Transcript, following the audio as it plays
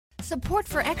Support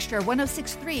for Extra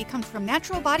 106.3 comes from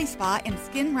Natural Body Spa and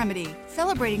Skin Remedy,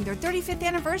 celebrating their 35th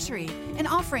anniversary and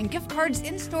offering gift cards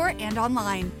in-store and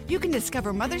online. You can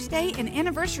discover Mother's Day and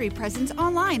anniversary presents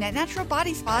online at Natural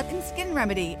Body Spa and Skin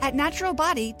Remedy at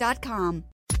naturalbody.com.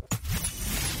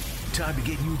 Time to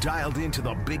get you dialed into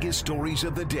the biggest stories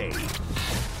of the day.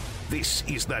 This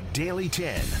is the Daily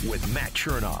 10 with Matt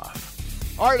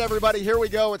Chernoff. All right, everybody, here we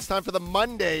go. It's time for the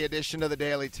Monday edition of the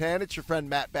Daily 10. It's your friend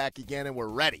Matt back again, and we're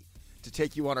ready to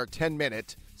take you on our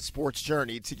 10-minute sports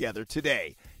journey together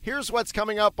today. Here's what's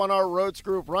coming up on our Rhodes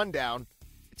Group Rundown.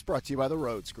 It's brought to you by the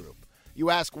Rhodes Group.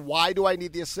 You ask, why do I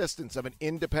need the assistance of an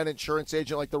independent insurance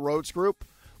agent like the Rhodes Group?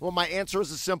 Well, my answer is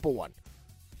a simple one.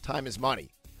 Time is money.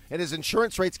 And as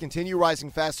insurance rates continue rising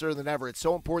faster than ever, it's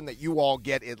so important that you all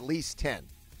get at least 10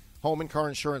 home and car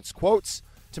insurance quotes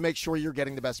to make sure you're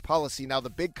getting the best policy. Now,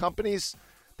 the big companies,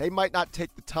 they might not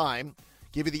take the time,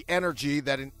 give you the energy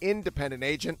that an independent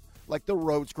agent like the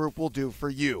Rhodes Group will do for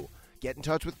you. Get in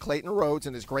touch with Clayton Rhodes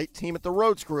and his great team at the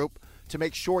Rhodes Group to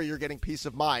make sure you're getting peace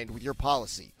of mind with your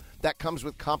policy. That comes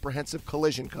with comprehensive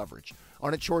collision coverage,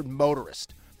 uninsured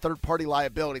motorist, third-party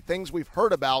liability, things we've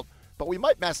heard about, but we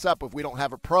might mess up if we don't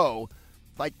have a pro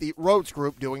like the Rhodes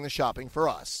Group doing the shopping for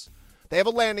us. They have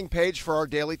a landing page for our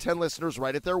Daily 10 listeners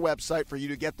right at their website for you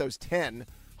to get those 10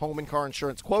 home and car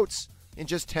insurance quotes in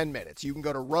just 10 minutes. You can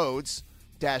go to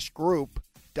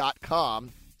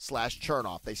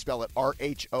rhodes-group.com/Chernoff. They spell it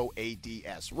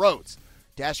R-H-O-A-D-S.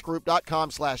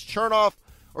 Rhodes-group.com/Chernoff,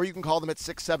 or you can call them at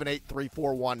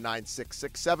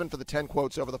 678-341-9667 for the 10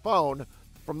 quotes over the phone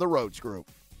from the Rhodes Group.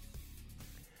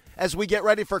 As we get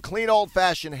ready for clean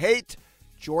old-fashioned hate,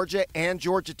 Georgia and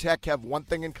Georgia Tech have one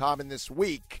thing in common this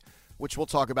week, which we'll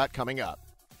talk about coming up.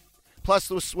 Plus,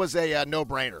 this was a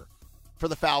no-brainer for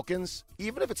the Falcons.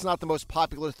 Even if it's not the most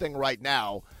popular thing right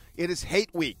now, it is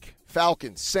hate week.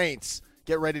 Falcons, Saints,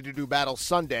 get ready to do battle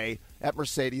Sunday at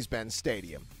Mercedes-Benz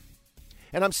Stadium.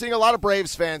 And I'm seeing a lot of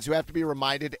Braves fans who have to be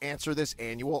reminded to answer this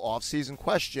annual offseason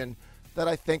question that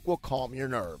I think will calm your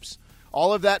nerves.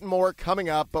 All of that and more coming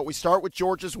up, but we start with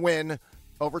Georgia's win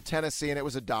over Tennessee, and it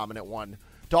was a dominant one.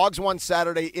 Dogs won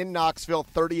Saturday in Knoxville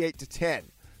 38-10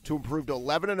 to improve to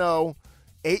 11-0,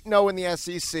 8-0 in the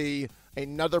SEC,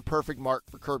 another perfect mark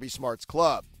for Kirby Smart's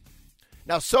club.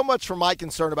 Now, so much for my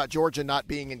concern about Georgia not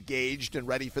being engaged and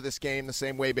ready for this game the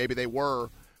same way maybe they were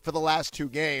for the last two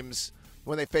games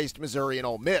when they faced Missouri and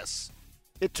Ole Miss.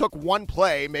 It took one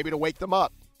play maybe to wake them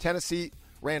up. Tennessee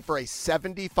ran for a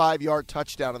 75-yard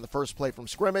touchdown in the first play from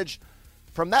scrimmage.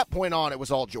 From that point on, it was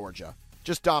all Georgia.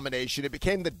 Just domination. It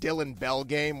became the Dylan Bell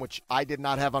game, which I did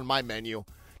not have on my menu.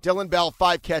 Dylan Bell,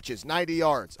 5 catches, 90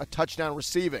 yards, a touchdown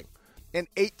receiving, an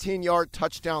 18-yard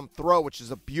touchdown throw, which is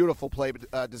a beautiful play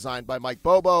designed by Mike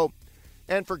Bobo.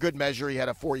 And for good measure, he had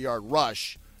a 4-yard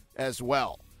rush as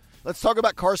well. Let's talk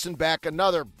about Carson Beck,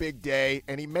 another big day,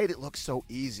 and he made it look so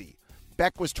easy.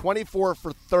 Beck was 24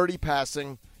 for 30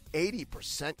 passing,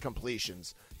 80%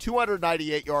 completions,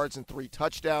 298 yards and 3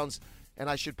 touchdowns. And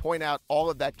I should point out,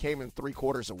 all of that came in 3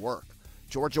 quarters of work.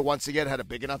 Georgia once again had a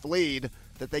big enough lead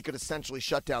that they could essentially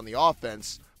shut down the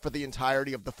offense for the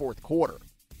entirety of the fourth quarter.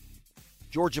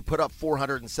 Georgia put up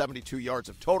 472 yards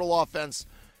of total offense,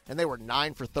 and they were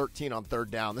 9 for 13 on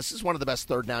third down. This is one of the best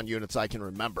third down units I can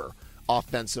remember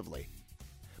offensively.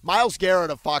 Myles Garrett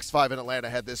of Fox 5 in Atlanta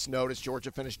had this note as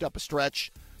Georgia finished up a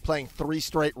stretch, playing 3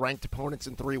 straight ranked opponents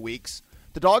in 3 weeks.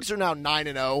 The Dogs are now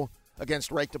 9-0 against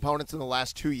ranked opponents in the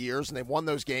last 2 years, and they've won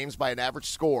those games by an average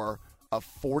score of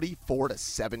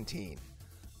 44-17.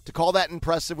 To call that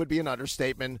impressive would be an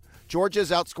understatement. Georgia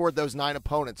has outscored those 9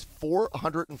 opponents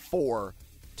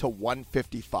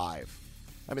 404-155.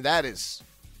 I mean,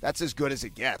 that's as good as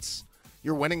it gets.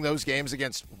 You're winning those games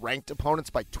against ranked opponents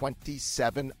by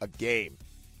 27 a game.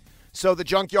 So the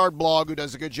Junkyard blog, who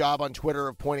does a good job on Twitter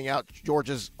of pointing out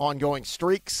Georgia's ongoing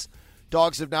streaks,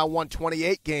 Dogs have now won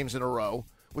 28 games in a row,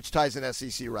 which ties an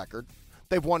SEC record.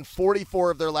 They've won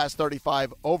 44 of their last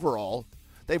 35 overall.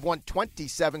 They've won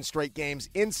 27 straight games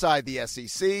inside the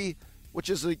SEC, which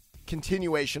is a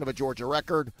continuation of a Georgia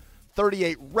record.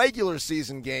 38 regular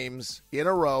season games in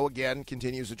a row, again,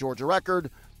 continues a Georgia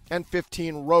record. And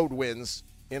 15 road wins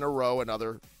in a row,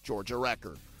 another Georgia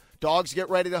record. Dogs get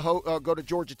ready to go to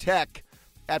Georgia Tech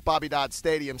at Bobby Dodd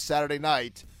Stadium Saturday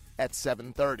night at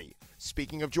 7:30.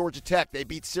 Speaking of Georgia Tech, they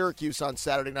beat Syracuse on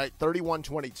Saturday night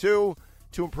 31-22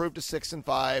 to improve to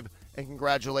 6-5. And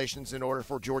congratulations, in order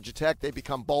for Georgia Tech, they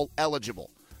become bowl eligible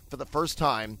for the first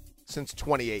time since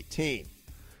 2018.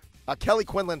 Kelly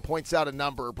Quinlan points out a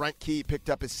number. Brent Key picked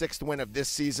up his 6th win of this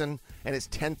season and his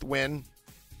 10th win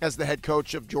as the head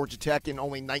coach of Georgia Tech in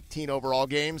only 19 overall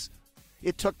games.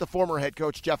 It took the former head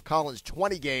coach Jeff Collins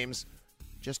 20 games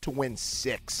just to win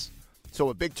 6. So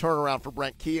a big turnaround for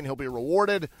Brent Key, and he'll be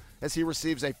rewarded as he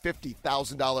receives a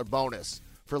 $50,000 bonus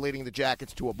for leading the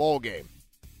Jackets to a bowl game.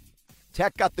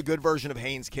 Tech got the good version of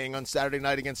Haynes King on Saturday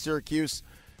night against Syracuse.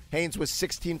 Haynes was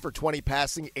 16 for 20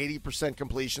 passing, 80%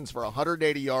 completions for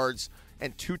 180 yards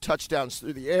and 2 touchdowns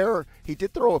through the air. He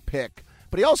did throw a pick,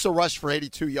 but he also rushed for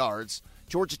 82 yards.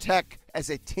 Georgia Tech, as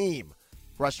a team,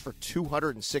 rushed for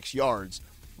 206 yards,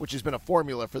 which has been a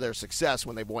formula for their success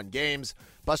when they've won games.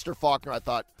 Buster Faulkner, I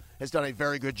thought, has done a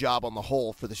very good job on the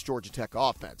whole for this Georgia Tech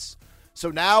offense.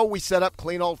 So now we set up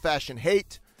clean old-fashioned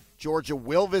hate. Georgia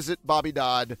will visit Bobby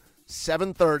Dodd,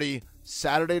 7:30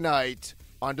 Saturday night,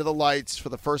 under the lights for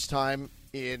the first time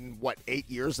in, 8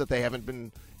 years that they haven't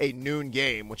been a noon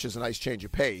game, which is a nice change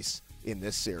of pace in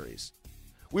this series.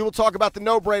 We will talk about the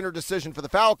no-brainer decision for the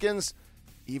Falcons,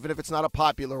 even if it's not a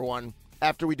popular one,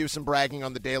 after we do some bragging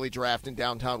on the daily draft in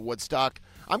downtown Woodstock.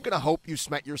 I'm going to hope you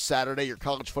spent your Saturday, your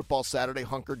college football Saturday,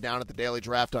 hunkered down at the daily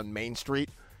draft on Main Street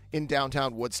in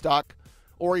downtown Woodstock,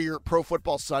 or your Pro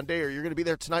Football Sunday, or you're going to be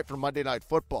there tonight for Monday Night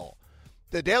Football.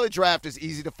 The daily draft is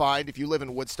easy to find. If you live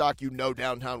in Woodstock, you know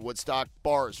downtown Woodstock,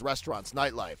 bars, restaurants,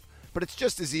 nightlife. But it's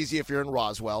just as easy if you're in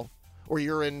Roswell, or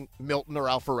you're in Milton or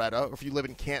Alpharetta, or if you live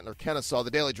in Canton or Kennesaw.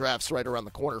 The daily draft's right around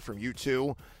the corner from you,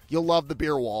 too. You'll love the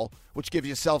beer wall, which gives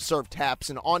you self-serve taps,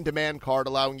 and on-demand card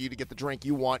allowing you to get the drink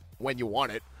you want when you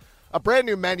want it. A brand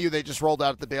new menu they just rolled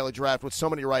out at the daily draft with so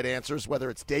many right answers. Whether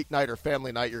it's date night or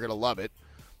family night, you're going to love it.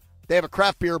 They have a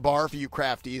craft beer bar for you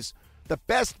crafties. The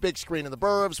best big screen in the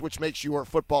burbs, which makes your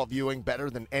football viewing better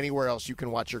than anywhere else you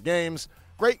can watch your games.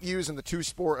 Great views in the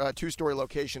two-story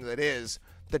location that is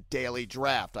the Daily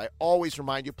Draft. I always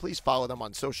remind you, please follow them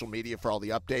on social media for all the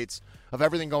updates of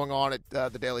everything going on at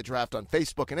the Daily Draft on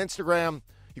Facebook and Instagram.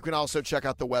 You can also check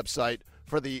out the website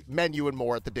for the menu and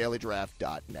more at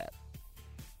thedailydraft.net.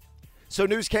 So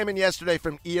news came in yesterday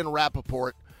from Ian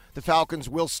Rappaport. The Falcons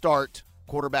will start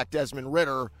quarterback Desmond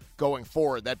Ridder going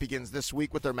forward. That begins this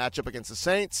week with their matchup against the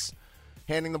Saints,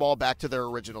 handing the ball back to their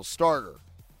original starter.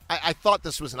 I thought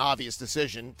this was an obvious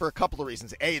decision for a couple of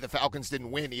reasons. A, the Falcons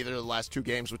didn't win either of the last 2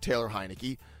 games with Taylor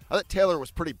Heineke. I thought Taylor was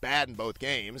pretty bad in both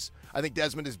games. I think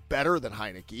Desmond is better than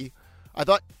Heineke. I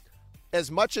thought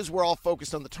as much as we're all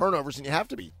focused on the turnovers, and you have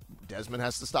to be, Desmond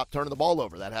has to stop turning the ball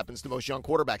over. That happens to most young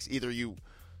quarterbacks. Either you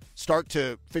start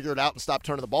to figure it out and stop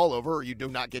turning the ball over, or you do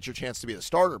not get your chance to be the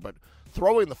starter. But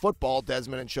throwing the football,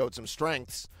 Desmond showed some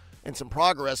strengths and some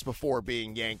progress before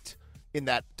being yanked in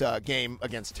that game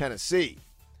against Tennessee.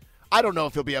 I don't know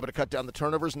if he'll be able to cut down the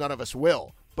turnovers. None of us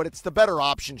will. But it's the better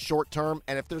option short term.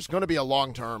 And if there's going to be a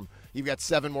long term, you've got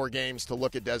 7 more games to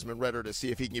look at Desmond Ridder to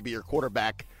see if he can be your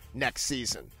quarterback next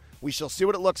season. We shall see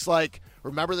what it looks like.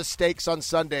 Remember the stakes on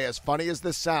Sunday. As funny as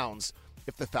this sounds,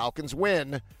 if the Falcons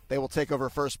win, they will take over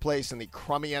first place in the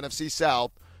crummy NFC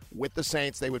South. With the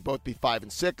Saints, they would both be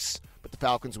 5-6, but the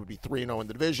Falcons would be 3-0 in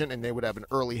the division, and they would have an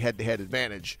early head-to-head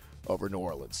advantage over New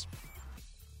Orleans.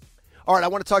 All right, I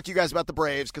want to talk to you guys about the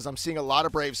Braves because I'm seeing a lot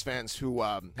of Braves fans who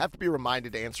have to be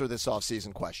reminded to answer this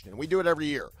offseason question. We do it every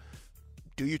year.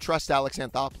 Do you trust Alex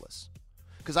Anthopoulos?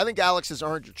 Because I think Alex has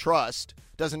earned your trust.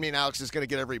 Doesn't mean Alex is going to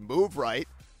get every move right,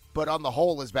 but on the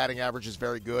whole, his batting average is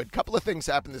very good. A couple of things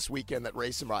happened this weekend that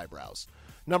raised some eyebrows.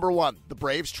 Number one, the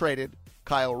Braves traded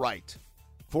Kyle Wright,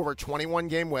 former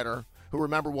 21-game winner, who,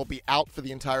 remember, will be out for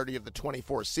the entirety of the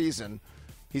 24 season.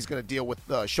 He's going to deal with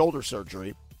shoulder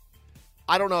surgery.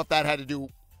 I don't know if that had to do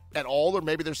at all, or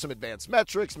maybe there's some advanced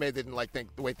metrics. Maybe they didn't like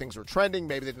the way things were trending.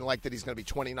 Maybe they didn't like that he's going to be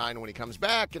 29 when he comes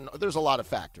back, and there's a lot of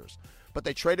factors. But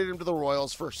they traded him to the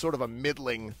Royals for sort of a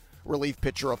middling relief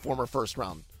pitcher, a former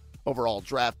first-round overall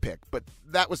draft pick. But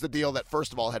that was the deal that,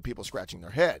 first of all, had people scratching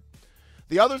their head.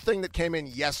 The other thing that came in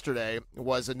yesterday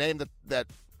was a name that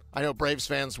I know Braves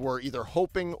fans were either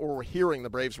hoping or were hearing the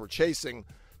Braves were chasing.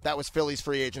 That was Phillies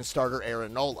free agent starter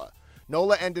Aaron Nola.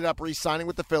 Nola ended up re-signing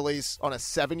with the Phillies on a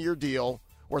 7-year deal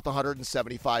worth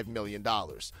 $175 million.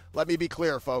 Let me be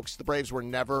clear, folks. The Braves were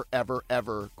never, ever,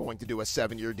 ever going to do a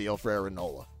 7-year deal for Aaron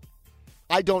Nola.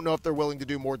 I don't know if they're willing to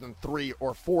do more than 3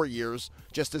 or 4 years,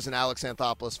 just as an Alex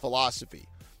Anthopoulos philosophy.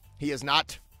 He has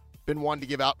not been one to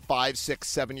give out 5,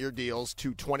 6, 7-year deals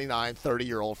to 29,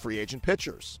 30-year-old free agent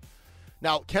pitchers.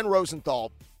 Now, Ken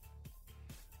Rosenthal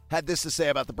had this to say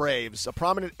about the Braves. A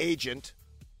prominent agent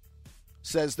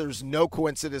says there's no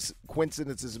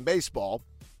coincidences in baseball,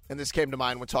 and this came to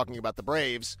mind when talking about the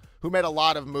Braves, who made a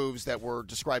lot of moves that were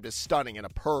described as stunning in a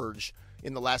purge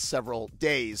in the last several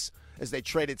days as they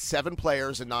traded 7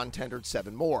 players and non-tendered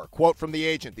 7 more. Quote from the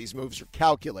agent, these moves are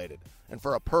calculated and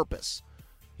for a purpose.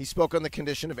 He spoke on the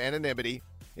condition of anonymity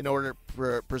in order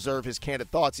to preserve his candid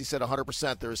thoughts. He said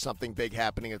 100% there is something big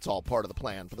happening. It's all part of the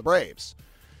plan for the Braves.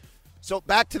 So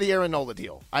back to the Aaron Nola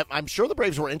deal. I'm sure the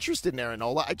Braves were interested in Aaron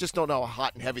Nola. I just don't know how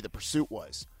hot and heavy the pursuit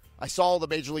was. I saw the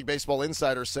Major League Baseball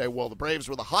insiders say, well, the Braves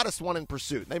were the hottest one in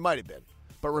pursuit. They might have been.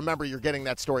 But remember, you're getting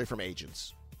that story from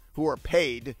agents who are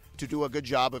paid to do a good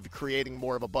job of creating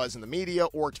more of a buzz in the media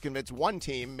or to convince one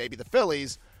team, maybe the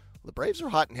Phillies, the Braves are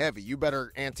hot and heavy. You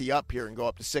better ante up here and go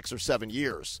up to 6 or 7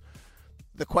 years.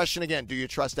 The question again, do you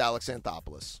trust Alex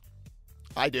Anthopoulos?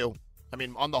 I do. I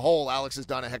mean, on the whole, Alex has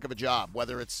done a heck of a job,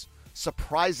 whether it's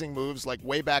surprising moves like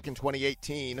way back in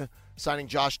 2018, signing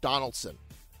Josh Donaldson,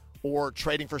 or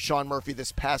trading for Sean Murphy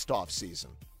this past offseason.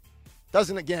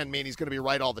 Doesn't, again, mean he's going to be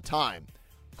right all the time.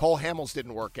 Cole Hamels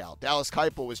didn't work out. Dallas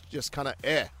Keuchel was just kind of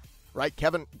right?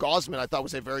 Kevin Gausman, I thought,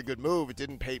 was a very good move. It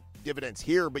didn't pay dividends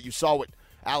here, but you saw what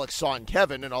Alex saw in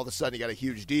Kevin, and all of a sudden he got a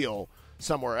huge deal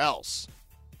somewhere else.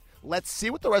 Let's see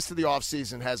what the rest of the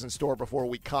offseason has in store before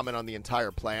we comment on the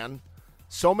entire plan.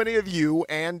 So many of you,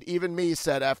 and even me,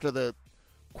 said after the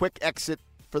quick exit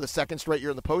for the second straight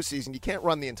year in the postseason, you can't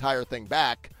run the entire thing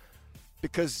back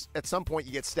because at some point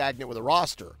you get stagnant with a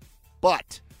roster.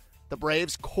 But the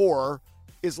Braves' core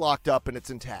is locked up and it's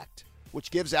intact,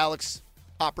 which gives Alex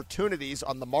opportunities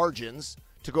on the margins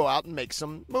to go out and make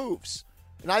some moves.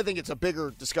 And I think it's a bigger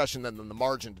discussion than the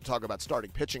margin to talk about starting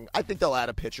pitching. I think they'll add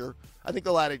a pitcher. I think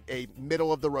they'll add a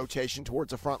middle of the rotation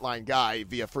towards a frontline guy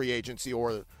via free agency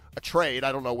or a trade.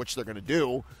 I don't know which they're going to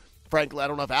do. Frankly, I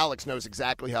don't know if Alex knows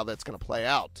exactly how that's going to play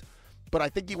out. But I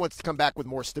think he wants to come back with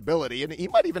more stability, and he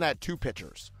might even add 2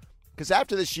 pitchers. Because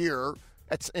after this year,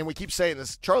 and we keep saying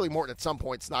this, Charlie Morton at some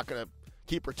point is not going to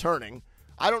keep returning.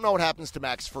 I don't know what happens to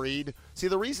Max Fried. See,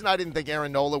 the reason I didn't think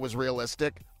Aaron Nola was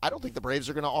realistic, I don't think the Braves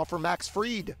are going to offer Max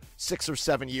Fried 6 or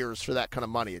 7 years for that kind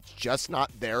of money. It's just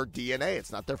not their DNA.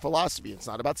 It's not their philosophy. It's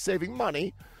not about saving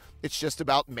money. It's just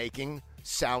about making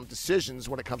sound decisions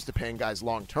when it comes to paying guys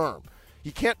long term.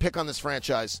 You can't pick on this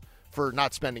franchise for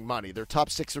not spending money. They're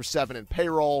top 6 or 7 in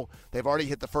payroll. They've already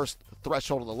hit the first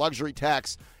threshold of the luxury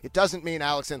tax. It doesn't mean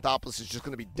Alex Anthopoulos is just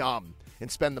going to be dumb and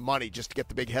spend the money just to get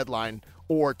the big headline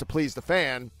or to please the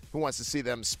fan who wants to see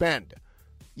them spend.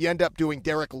 You end up doing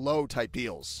Derek Lowe type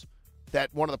deals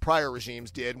that one of the prior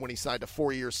regimes did when he signed a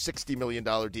 4-year, $60 million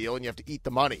deal, and you have to eat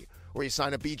the money. Or you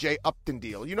sign a B.J. Upton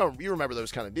deal. You remember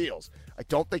those kind of deals. I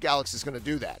don't think Alex is going to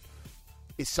do that.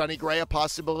 Is Sonny Gray a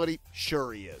possibility?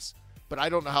 Sure he is. But I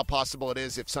don't know how possible it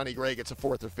is if Sonny Gray gets a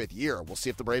 4th or 5th year. We'll see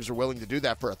if the Braves are willing to do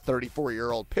that for a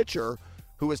 34-year-old pitcher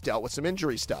who has dealt with some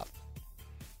injury stuff.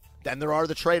 Then there are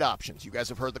the trade options. You guys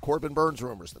have heard the Corbin Burns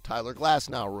rumors, the Tyler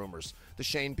Glasnow rumors, the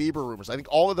Shane Bieber rumors. I think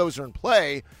all of those are in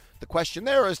play. The question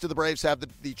there is, do the Braves have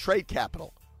the trade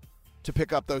capital to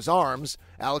pick up those arms?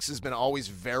 Alex has been always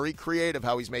very creative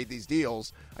how he's made these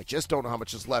deals. I just don't know how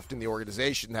much is left in the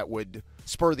organization that would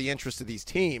spur the interest of these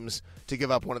teams to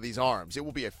give up one of these arms. It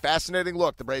will be a fascinating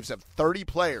look. The Braves have 30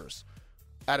 players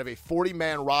out of a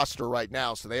 40-man roster right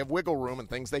now, so they have wiggle room and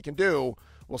things they can do.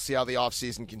 We'll see how the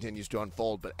offseason continues to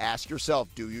unfold. But ask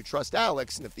yourself, do you trust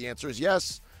Alex? And if the answer is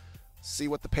yes, see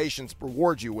what the patience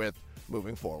rewards you with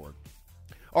moving forward.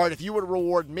 All right, if you would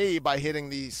reward me by hitting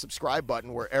the subscribe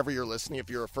button wherever you're listening, if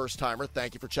you're a first-timer,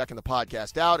 thank you for checking the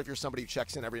podcast out. If you're somebody who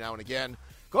checks in every now and again,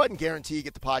 go ahead and guarantee you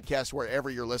get the podcast wherever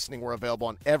you're listening. We're available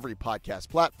on every podcast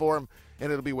platform, and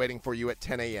it'll be waiting for you at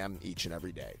 10 a.m. each and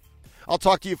every day. I'll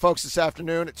talk to you folks this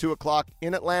afternoon at 2 o'clock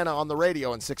in Atlanta on the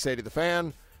radio on 680 The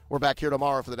Fan. We're back here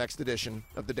tomorrow for the next edition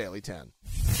of the Daily 10.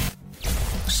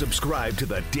 Subscribe to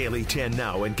the Daily 10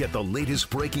 now and get the latest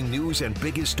breaking news and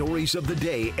biggest stories of the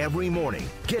day every morning.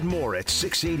 Get more at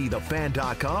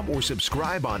 680thefan.com or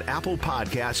subscribe on Apple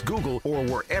Podcasts, Google, or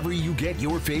wherever you get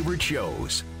your favorite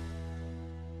shows.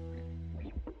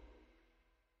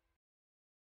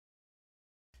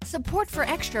 Support for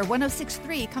Extra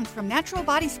 106.3 comes from Natural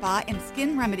Body Spa and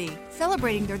Skin Remedy,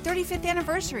 celebrating their 35th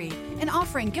anniversary and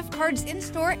offering gift cards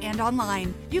in-store and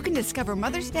online. You can discover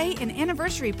Mother's Day and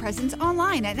anniversary presents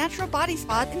online at Natural Body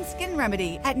Spa and Skin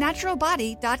Remedy at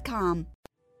naturalbody.com.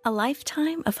 A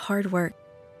lifetime of hard work,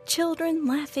 children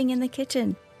laughing in the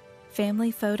kitchen,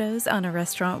 family photos on a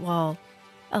restaurant wall,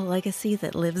 a legacy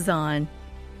that lives on.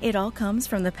 It all comes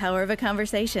from the power of a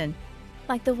conversation.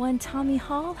 Like the one Tommy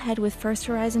Hall had with First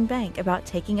Horizon Bank about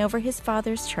taking over his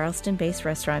father's Charleston-based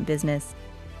restaurant business.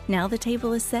 Now the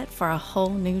table is set for a whole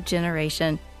new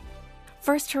generation.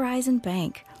 First Horizon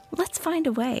Bank. Let's find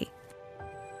a way.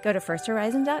 Go to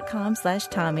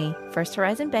firsthorizon.com/Tommy. First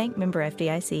Horizon Bank, member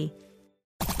FDIC.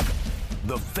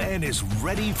 The Fan is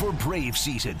ready for Brave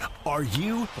season. Are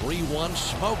you? 3-1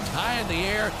 smoked high in the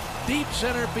air. deep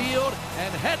center field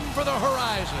and heading for the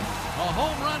horizon. A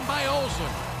home run by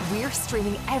Olsen. We're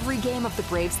streaming every game of the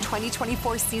Braves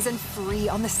 2024 season free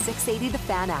on the 680 The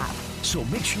Fan app. So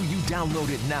make sure you download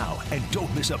it now and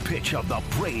don't miss a pitch of the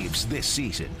Braves this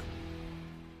season.